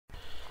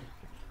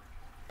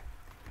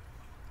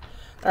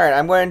Alright,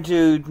 I'm going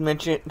to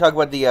talk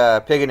about the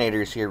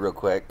Piganators here real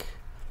quick.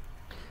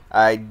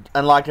 I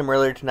unlocked him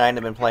earlier tonight and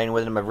I've been playing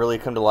with him. I've really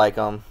come to like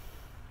him.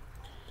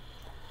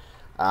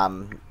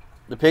 The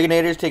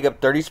Piganators take up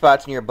 30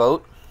 spots in your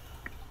boat.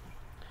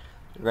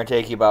 They're going to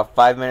take you about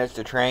 5 minutes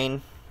to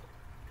train.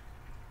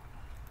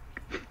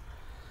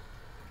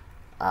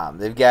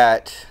 They've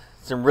got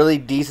some really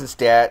decent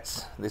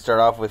stats. They start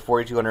off with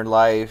 4,200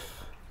 life.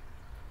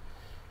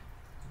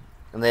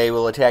 And they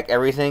will attack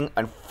everything.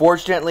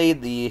 Unfortunately,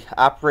 the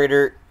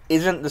operator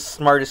isn't the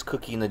smartest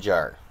cookie in the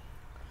jar.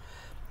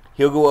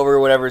 He'll go over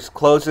whatever's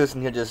closest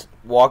and he'll just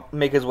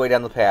make his way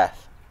down the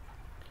path.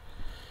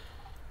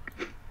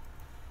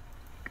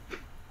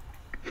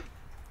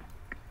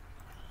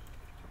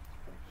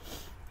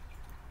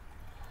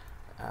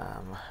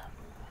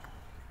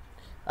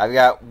 I've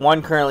got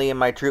one currently in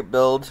my troop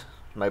build.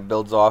 My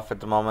build's off at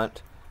the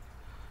moment.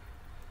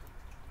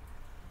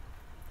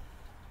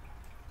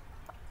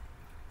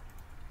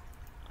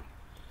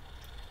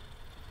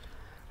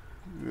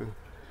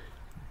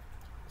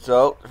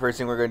 So, the first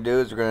thing we're going to do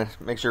is we're going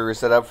to make sure we're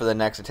set up for the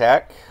next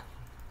attack.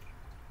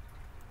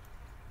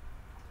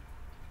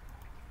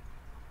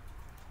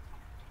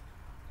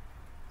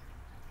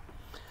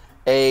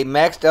 A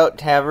maxed out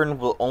tavern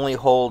will only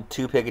hold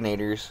 2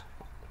 Piganators.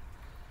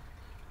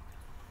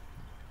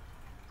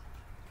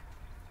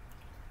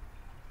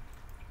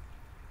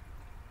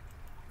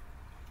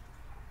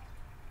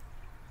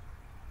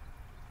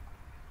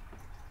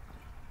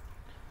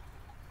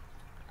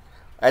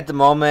 At the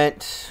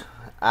moment,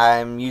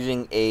 I'm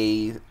using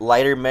a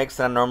lighter mix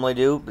than I normally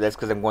do, but that's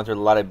because I'm going through a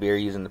lot of beer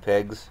using the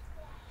pigs.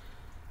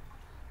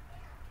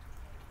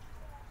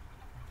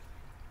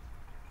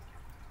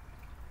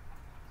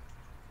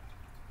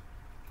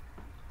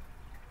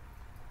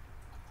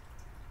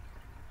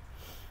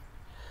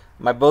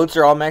 My boats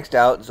are all maxed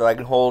out, so I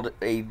can hold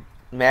a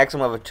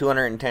maximum of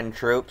 210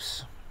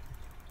 troops.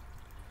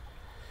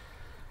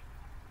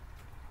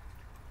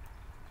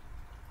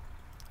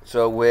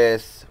 So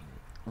with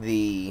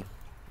the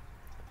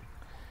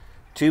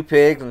 2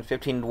 pigs and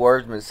 15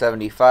 dwarves, I'm at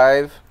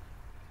 75.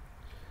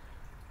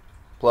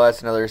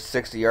 Plus another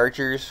 60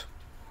 archers.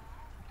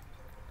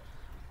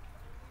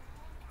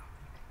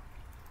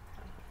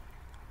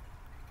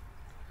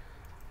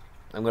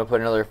 I'm going to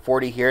put another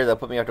 40 here. That'll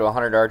put me up to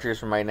 100 archers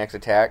for my next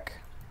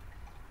attack.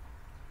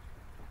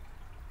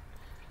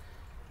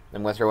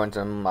 I'm going to throw in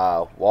some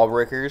wall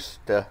breakers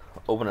to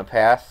open a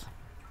path.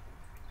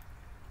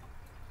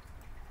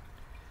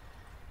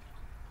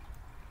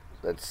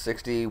 That's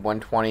 60,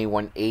 120,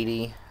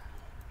 180.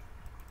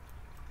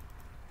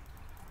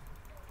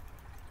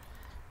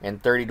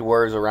 And 30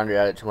 dwarves will round it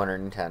out at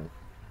 210.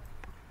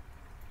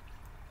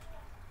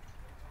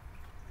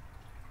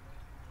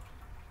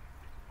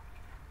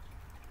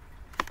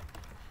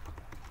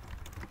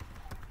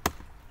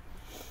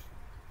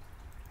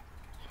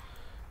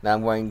 Now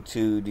I'm going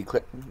to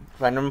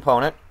find an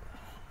opponent.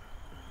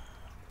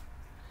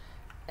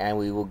 And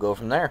we will go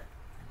from there.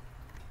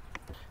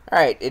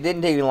 Alright, it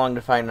didn't take me long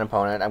to find an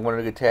opponent. I'm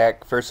going to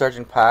attack First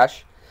Sergeant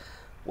Posh.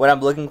 What I'm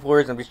looking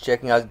for is I'm just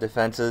checking out his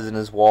defenses and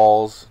his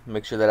walls.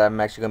 Make sure that I'm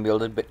actually going to be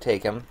able to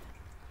take him.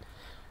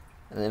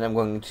 And then I'm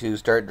going to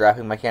start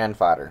dropping my cannon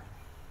fodder.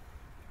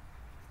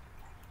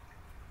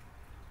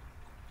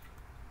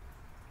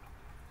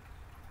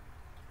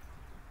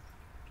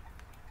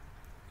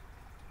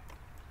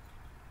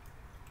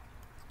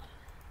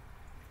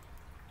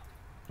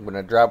 I'm going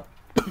to drop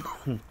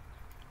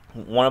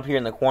one up here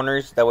in the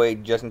corners, that way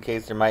just in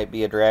case there might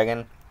be a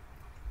dragon.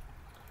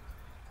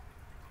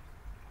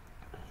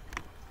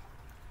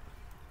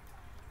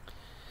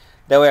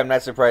 That way I'm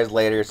not surprised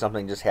later if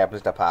something just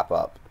happens to pop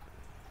up.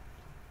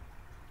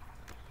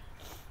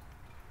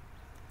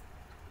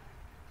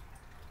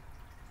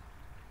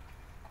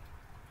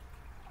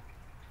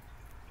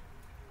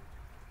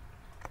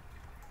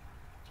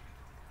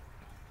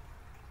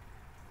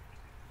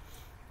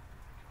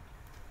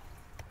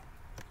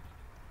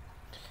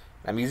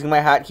 I'm using my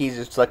hotkeys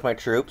to select my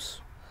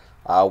troops.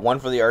 1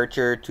 for the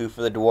archer, 2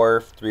 for the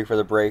dwarf, 3 for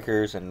the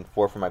breakers, and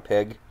 4 for my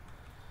pig.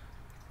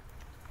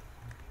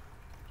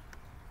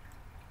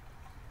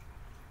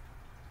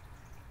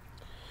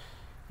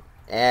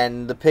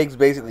 And the pig's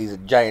basically a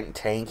giant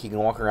tank. He can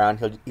walk around.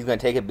 He's going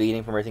to take a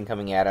beating from everything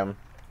coming at him.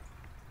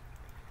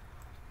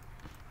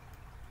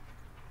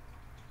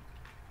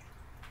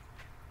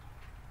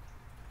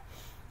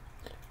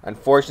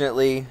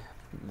 Unfortunately,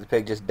 the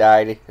pig just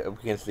died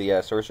up against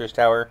the sorcerer's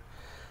tower.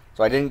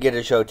 So I didn't get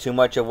to show too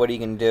much of what he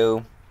can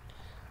do.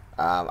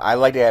 I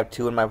like to have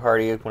 2 in my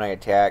party when I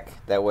attack.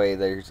 That way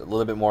there's a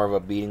little bit more of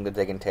a beating that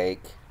they can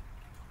take.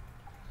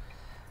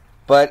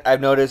 But I've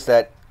noticed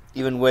that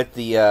even with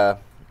the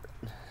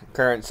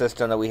current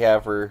system that we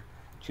have for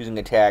choosing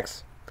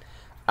attacks,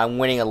 I'm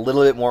winning a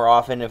little bit more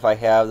often if I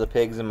have the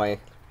pigs in my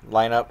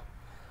lineup.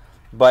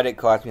 But it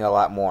costs me a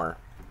lot more.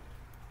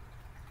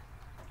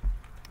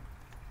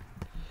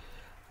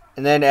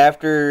 And then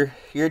after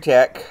your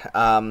attack,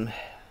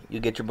 you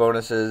get your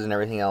bonuses and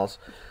everything else.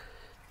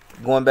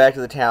 Going back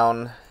to the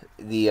town,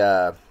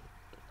 the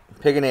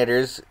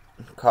Piganators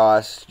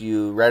cost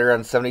you right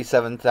around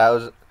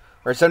 77,000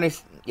 or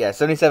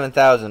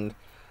 77,000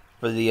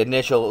 for the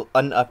initial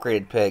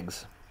unupgraded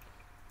pigs.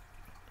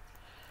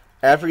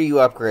 After you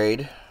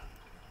upgrade,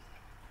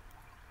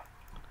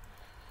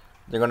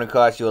 they're going to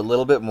cost you a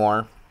little bit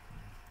more.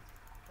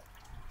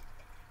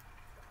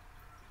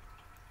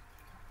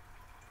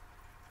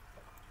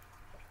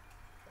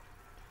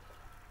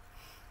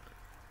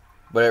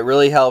 But it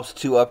really helps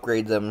to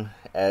upgrade them,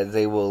 as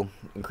they will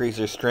increase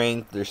their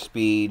strength, their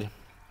speed,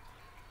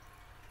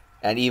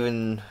 and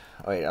even...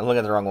 Wait, I'm looking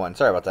at the wrong one.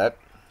 Sorry about that.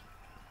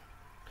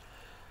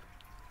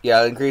 Yeah,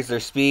 it'll increase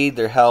their speed,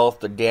 their health,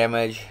 their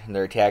damage, and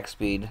their attack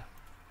speed.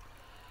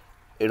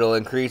 It'll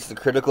increase the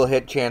critical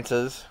hit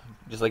chances,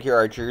 just like your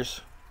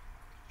archers.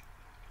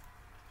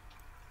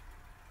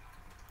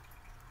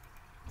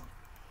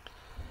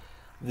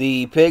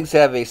 The pigs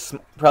have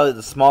probably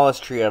the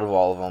smallest tree out of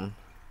all of them.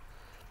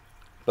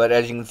 But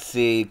as you can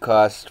see, it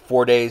costs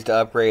 4 days to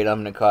upgrade them,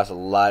 and it costs a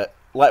lot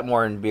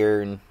more in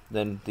beer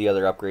than the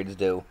other upgrades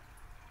do.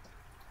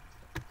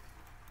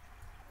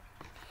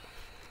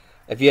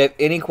 If you have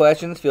any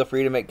questions, feel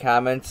free to make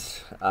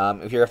comments.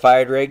 If you're a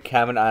fire drake,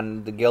 comment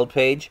on the guild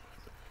page.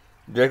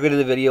 Directly to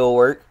the video will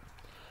work.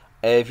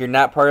 If you're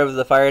not part of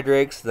the fire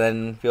drakes,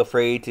 then feel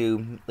free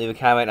to leave a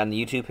comment on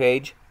the YouTube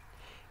page,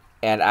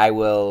 and I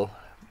will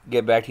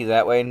get back to you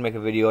that way and make a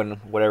video on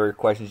whatever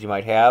questions you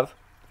might have.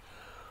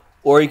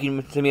 Or you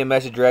can send me a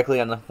message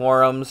directly on the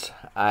forums.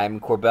 I'm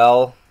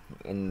Corbell,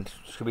 and it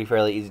should be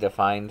fairly easy to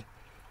find.